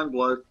 Not gonna find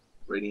blood.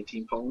 Radiant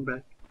team falling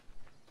back.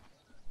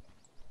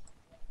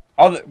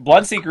 Oh, the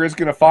Bloodseeker is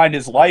gonna find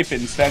his life in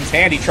Sven's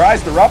hand. He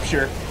tries to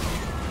rupture.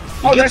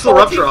 He gets the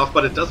rupture off,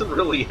 but it doesn't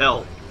really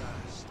help.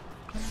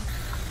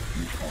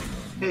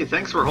 Hey,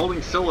 thanks for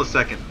holding still a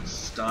second.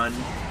 Stun.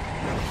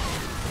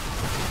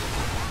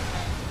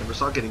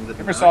 Timbersaw getting the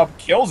deny. Timbersaw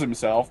kills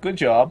himself. Good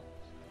job.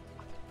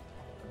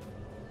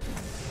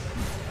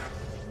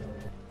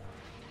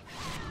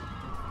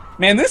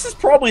 Man, this is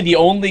probably the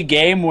only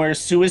game where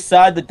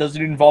suicide that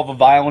doesn't involve a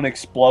violent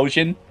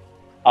explosion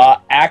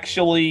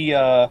actually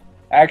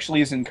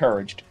is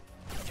encouraged.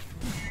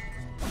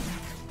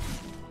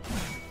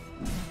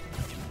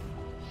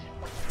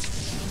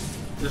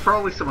 There's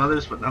probably some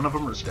others, but none of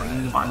them are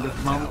springing to mind at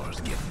the moment.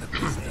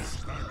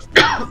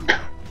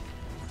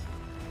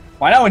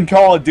 Why not in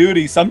Call of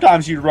Duty,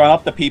 sometimes you'd run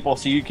up to people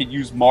so you could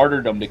use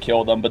martyrdom to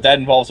kill them, but that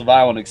involves a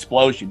violent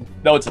explosion.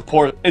 Though it's a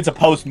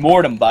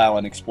post-mortem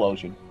violent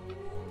explosion.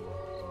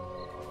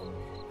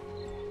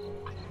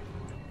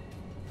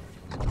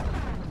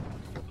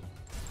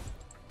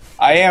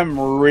 I am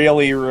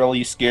really,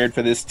 really scared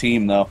for this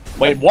team, though.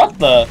 Wait, what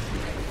the?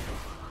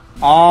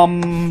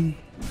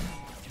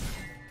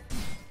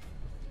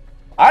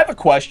 I have a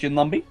question,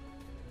 Lumpy.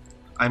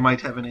 I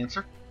might have an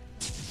answer.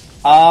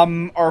 Are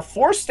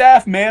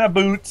 4-staff mana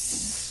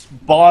boots,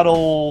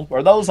 bottle,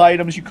 are those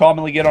items you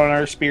commonly get on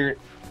Earth Spirit?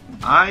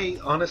 I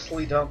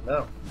honestly don't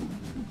know.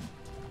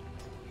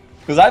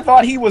 Because I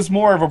thought he was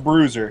more of a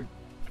bruiser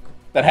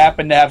that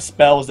happened to have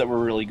spells that were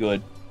really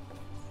good.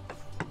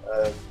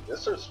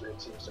 This Earth Spirit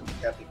seems to be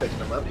happy picking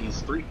him up. He's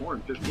 3, 4,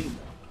 and 15.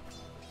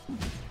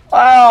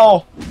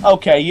 Well,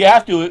 okay, you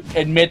have to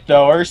admit,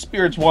 though, Earth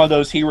Spirit's one of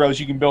those heroes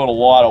you can build a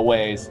lot of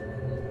ways.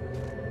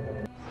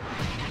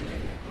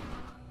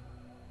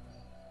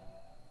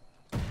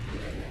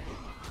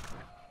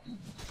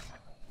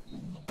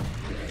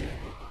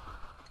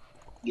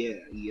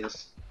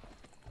 SBS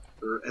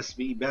or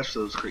SB bash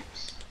those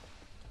creeps.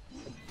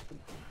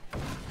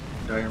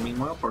 Dire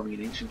meanwhile farming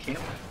an ancient camp.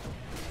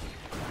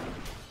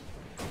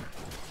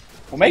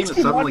 What makes It's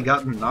me suddenly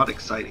gotten not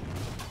exciting.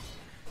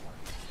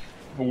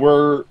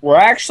 We're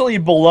actually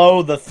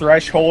below the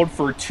threshold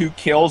for 2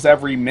 kills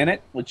every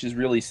minute, which is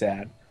really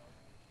sad.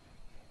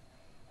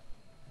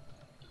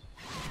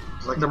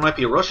 It's like there might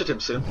be a rush at him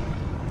soon.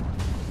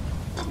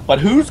 But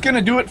who's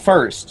gonna do it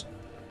first?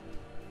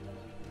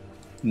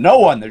 No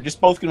one. They're just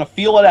both gonna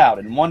feel it out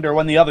and wonder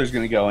when the other's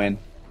gonna go in.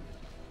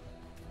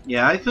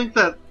 Yeah, I think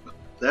that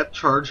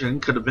charge in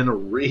could have been a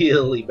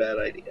really bad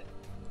idea.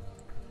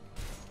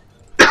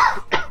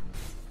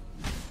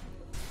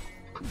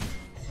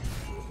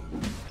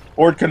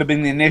 Or it could have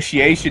been the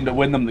initiation to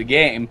win them the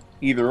game.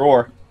 Either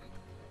or.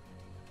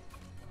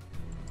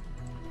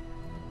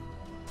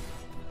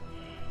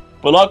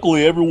 But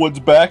luckily, everyone's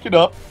backing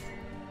up.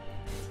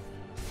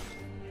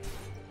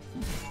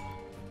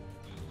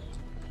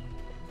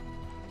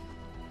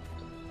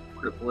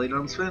 Cripple blade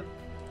on Sven.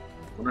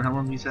 Wonder how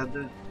long he's had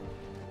that.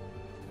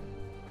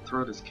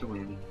 Throat is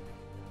killing me.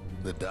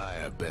 The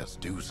Dire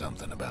best do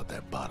something about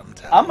that bottom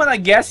tower. I'm gonna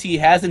guess he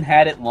hasn't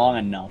had it long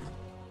enough.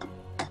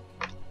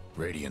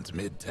 Radiant's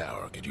mid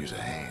tower could use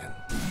a hand.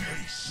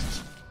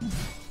 Haste.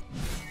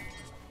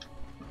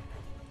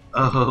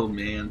 Oh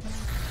man.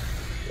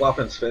 Flop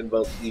and Sven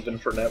both even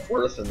for net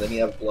worth, and then you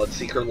have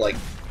Bloodseeker like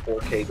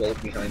 4k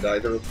gold behind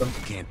either of them.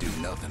 Can't do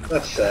nothing about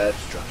That's sad.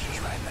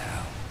 structures right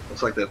now.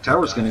 Looks like the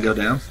tower's gonna go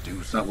down.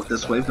 Not with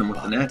this wave, then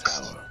with the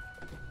next.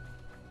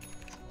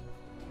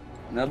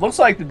 Now, it looks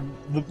like,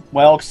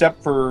 well,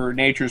 except for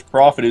Nature's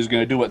Prophet, who's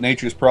going to do what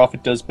Nature's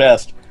Prophet does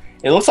best.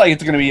 It looks like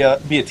it's going to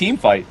be a team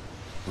fight.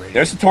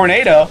 There's a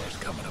tornado.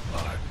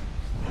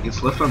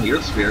 Gets left on the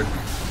Earth Spirit.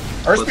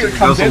 Earth Spirit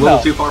comes goes a in, little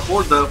though. too far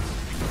forward, though.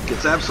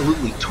 Gets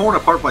absolutely torn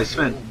apart by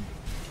Sven.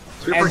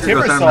 Spirit And Breaker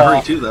goes down in a hurry,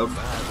 Timbersaw too, though.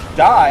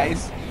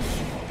 dies.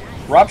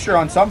 Rupture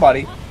on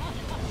somebody.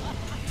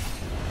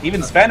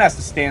 Even Sven has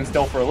to stand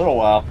still for a little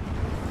while.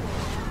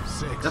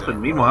 Yep,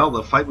 and meanwhile,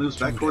 the fight moves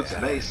back towards the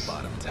base.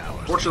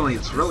 Fortunately,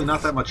 it's really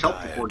not that much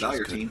help for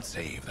Dire team.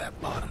 3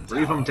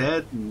 of them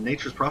dead, and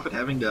Nature's Prophet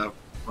having to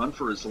run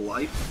for his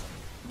life.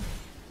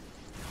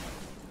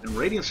 And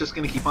Radiant's just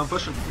going to keep on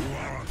pushing.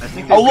 I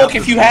think. Oh, look,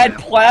 if you had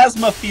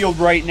Plasma Field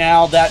right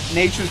now, that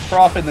Nature's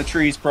Prophet in the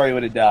trees probably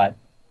would have died.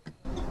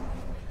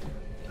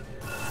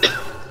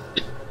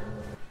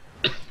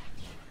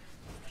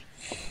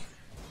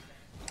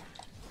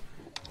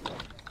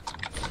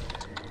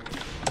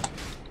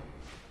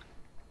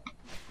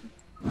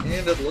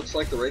 And it looks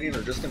like the Radiant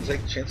are just going to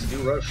take the chance to do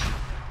rush.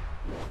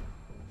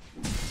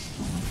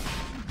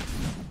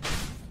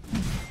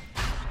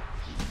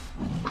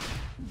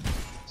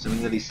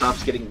 Assuming that he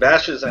stops getting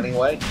bashes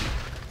anyway.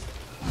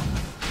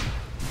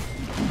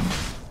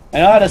 I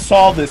know how to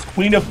solve this.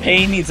 Queen of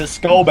Pain needs a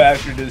Skull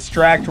Basher to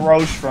distract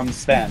Roche from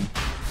Sven.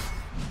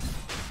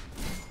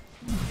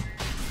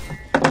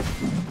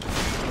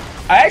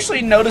 I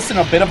actually noticing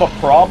a bit of a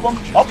problem.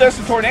 Oh, there's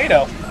the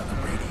tornado.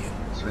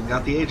 Sven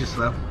got the Aegis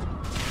though.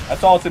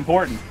 That's all that's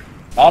important.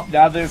 Oh,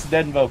 now there's a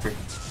dead Invoker.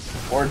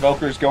 Or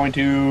Invoker's going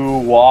to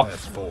walk.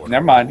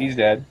 Never mind, he's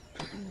dead.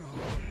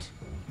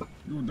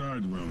 You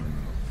died well.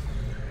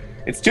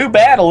 It's too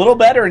bad. A little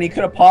better, and he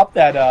could have popped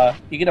that.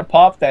 He could have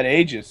popped that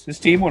Aegis. His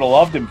team would have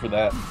loved him for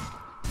that.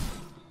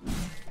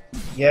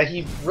 Yeah,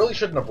 he really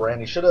shouldn't have ran.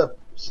 He should have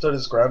stood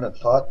his ground and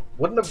fought.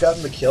 Wouldn't have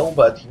gotten the kill,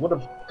 but he would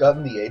have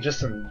gotten the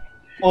Aegis and.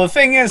 Well, the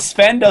thing is,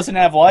 Sven doesn't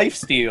have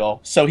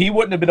lifesteal, so he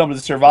wouldn't have been able to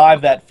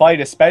survive that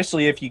fight,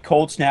 especially if he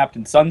cold snapped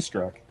and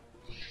sunstruck.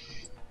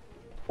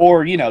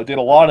 Or, you know, did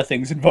a lot of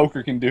things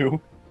Invoker can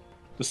do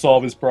to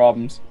solve his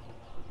problems.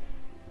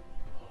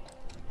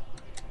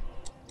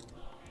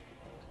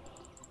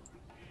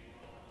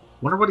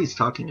 Wonder what he's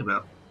talking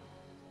about.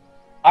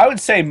 I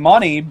would say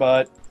money,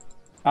 but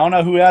I don't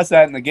know who has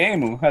that in the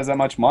game, who has that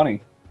much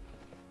money.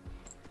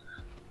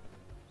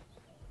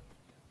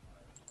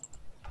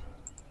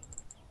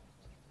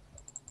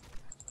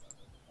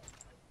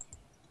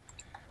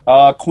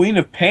 Queen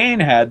of Pain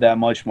had that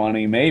much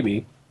money,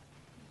 maybe.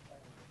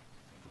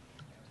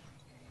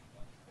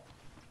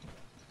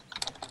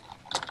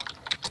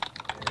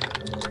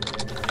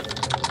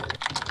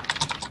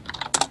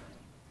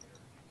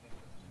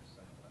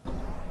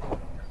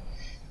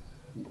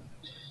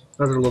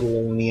 Another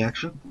little only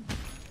action.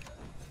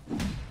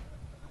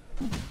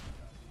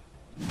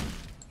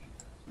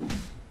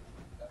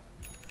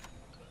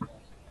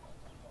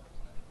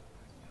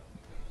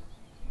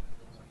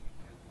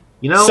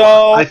 You know,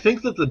 So- I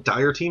think that the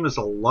Dire team is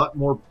a lot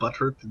more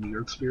butthurt than the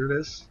Earth Spirit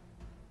is.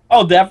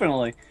 Oh,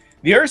 definitely.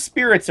 The Earth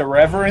Spirit's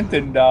irreverent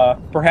and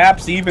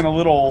perhaps even a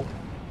little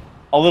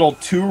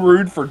too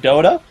rude for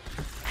Dota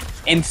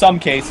in some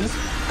cases,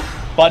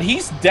 but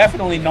he's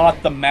definitely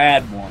not the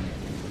mad one.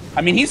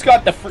 I mean, he's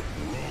got the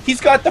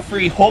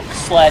free hook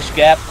 /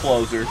 gap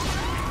closer.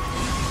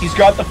 He's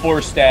got the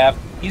force staff.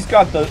 He's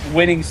got the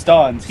winning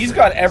stuns. He's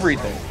got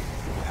everything.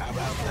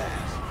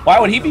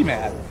 Why would he be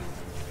mad?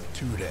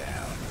 2 down.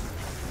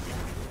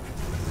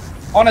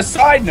 On a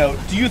side note,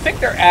 do you think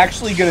they're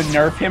actually going to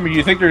nerf him, or do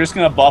you think they're just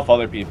going to buff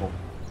other people?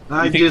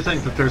 I do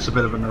think that there's a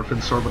bit of a nerf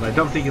in store, but I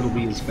don't think it'll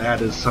be as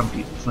bad as some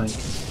people think.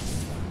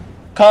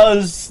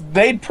 Because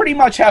they'd pretty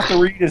much have to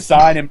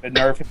redesign him to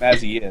nerf him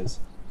as he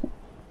is.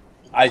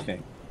 I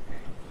think.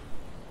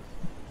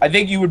 I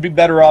think you would be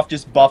better off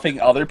just buffing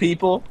other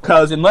people,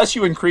 because unless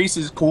you increase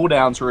his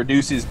cooldowns or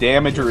reduce his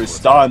damage or his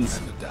stuns,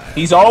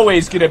 he's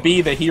always going to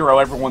be the hero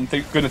everyone's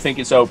going to think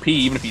is OP,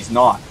 even if he's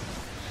not.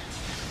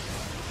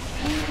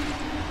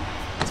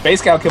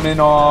 Space Cow coming in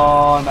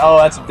on... Oh,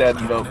 that's a dead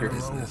Invoker.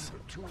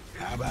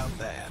 How about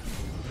that?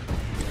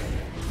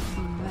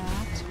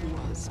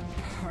 That was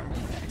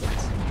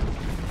perfect.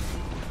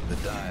 The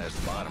Dire's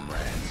bottom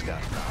rang's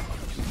got problems.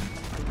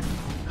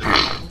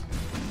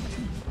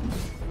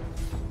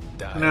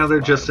 Now they're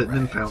just sitting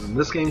in Fountain.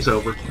 This game's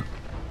over.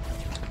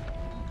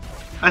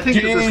 I think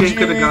that this game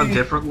could have gone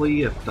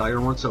differently if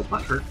Dire weren't so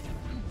butthurt.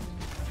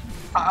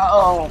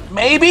 Oh,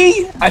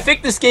 maybe? I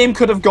think this game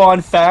could have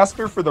gone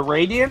faster for the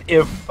Radiant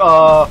if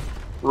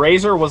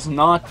Razor was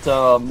not,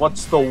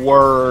 what's the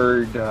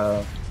word?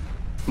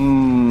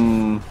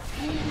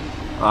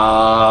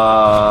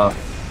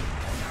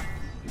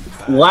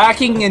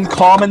 Lacking in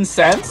common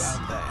sense?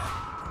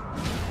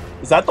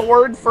 Is that the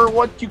word for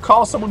what you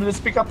call someone who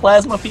doesn't pick up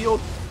plasma field?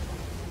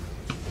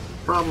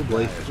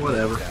 Probably.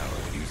 Whatever.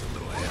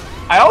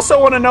 I also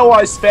want to know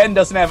why Sven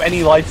doesn't have any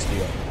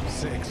lifesteal.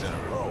 6 in a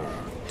row.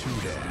 2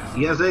 down.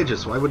 He has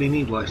Aegis. Why would he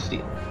need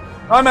lifesteal?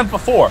 I meant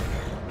before.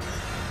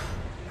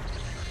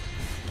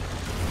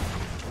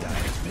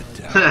 Dire's mid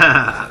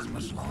tower is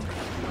much longer.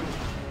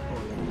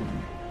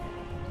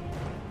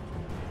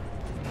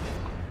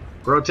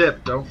 Pro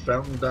tip, don't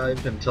fountain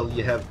dive until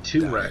you have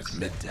 2 Dire's racks.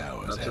 mid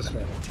towers Not just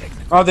haven't one.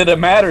 technically. Not that it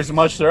matters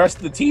much, the rest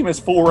of the team has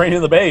full reign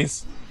of the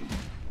base.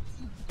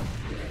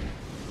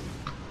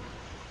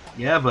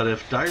 Yeah, but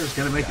if Dire's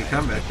gonna make a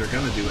comeback, they're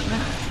gonna do it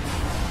now.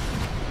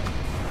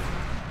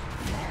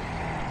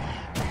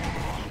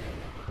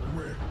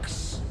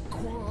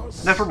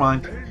 Never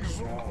mind.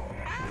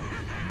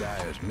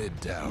 Dire's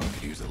mid tower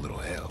could use a little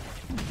help.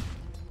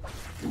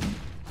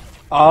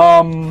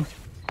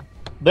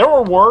 There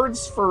were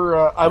words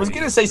for, I was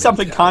gonna say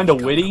something kinda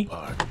witty,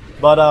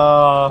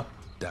 but,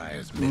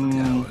 Dire's mid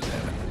towers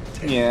having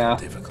technical yeah.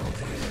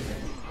 difficulties.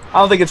 I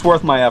don't think it's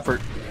worth my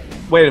effort.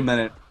 Wait a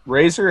minute.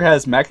 Razor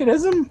has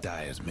Mechanism?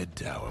 Dire's mid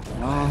tower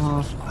won't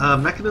last much longer.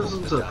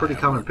 Mechanism's a pretty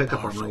common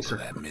pickup on Racer.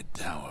 That mid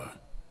tower.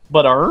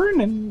 But Earn?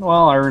 And,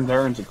 well,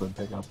 Earn's a good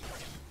pickup.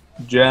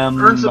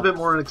 Gem. Earn's a bit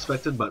more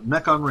unexpected, but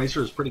Mech on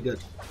Racer is pretty good.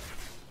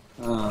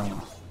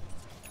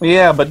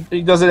 Yeah, but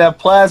he doesn't have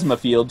Plasma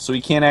Field, so he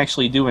can't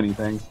actually do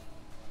anything.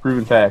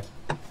 Proven fact.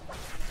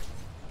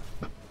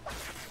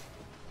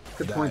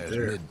 Good point Dire's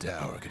there. mid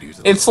tower could use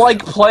a It's little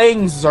like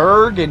playing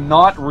Zerg and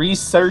not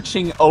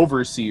researching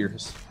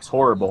Overseers. It's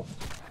horrible.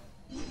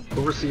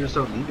 Overseers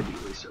don't need to be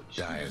researched.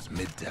 Dire's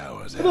mid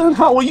towers Then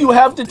how will you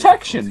have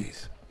detection?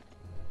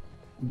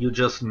 You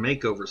just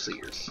make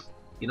Overseers.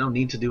 You don't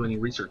need to do any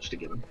research to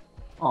get them.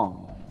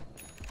 Oh.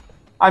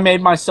 I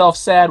made myself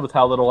sad with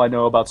how little I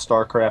know about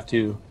StarCraft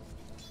 2.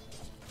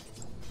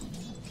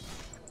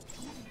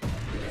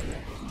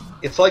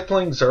 It's like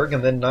playing Zerg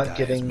and then not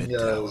getting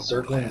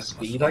Zergling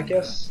speed, I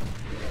guess?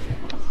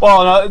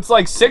 Well, no, it's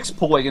like 6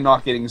 pulling and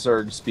not getting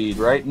Zerg speed,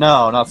 right?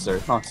 No, not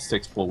Zerg. Not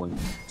 6 pulling.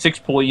 6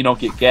 pulling, you don't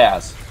get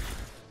gas.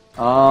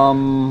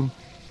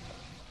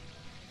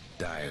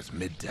 Dire's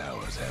mid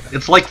towers having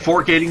It's like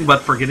Forgating,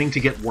 but forgetting to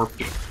get Warp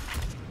Gate.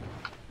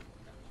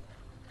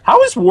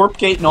 How is Warp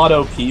Gate not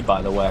OP,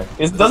 by the way?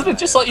 Doesn't it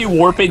just let you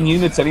warp in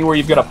units anywhere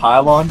you've got a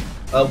pylon?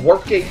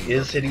 Warp Gate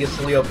is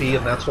hideously OP,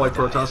 and that's why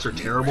Protoss are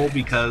terrible,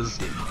 because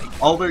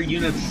all their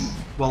units,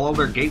 well, all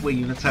their gateway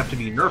units have to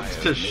be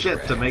nerfed to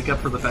shit to make up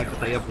for the fact that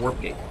they have Warp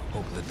Gate.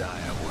 hope the Dire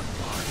weren't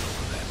barred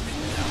over that mid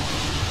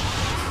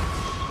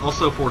tower.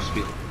 Also Force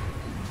Field.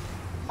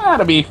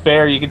 To be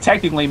fair, you can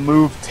technically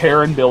move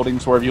Terran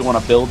buildings wherever you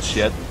want to build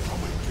shit.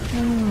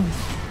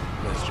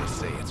 Let's just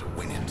say it's a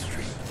winning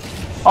streak.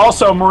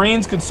 Also,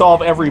 Marines could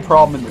solve every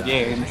problem in the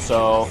game,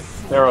 so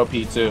they're OP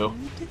too.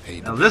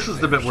 Now this is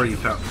the bit where you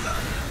fountain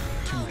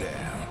dive. 2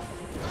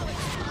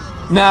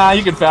 down. Nah,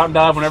 you can fountain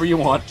dive whenever you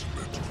want.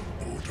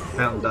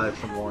 Fountain dive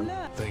from one.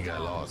 Think I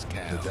lost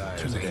count. The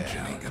Dire's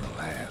ancient ain't gonna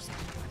last.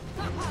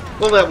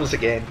 Well, that was a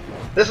game.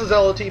 This is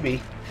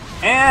ElOhTeeBee,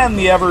 And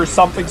the ever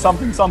something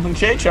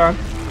ShadeShine.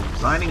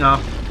 signing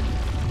off.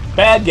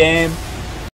 Bad game.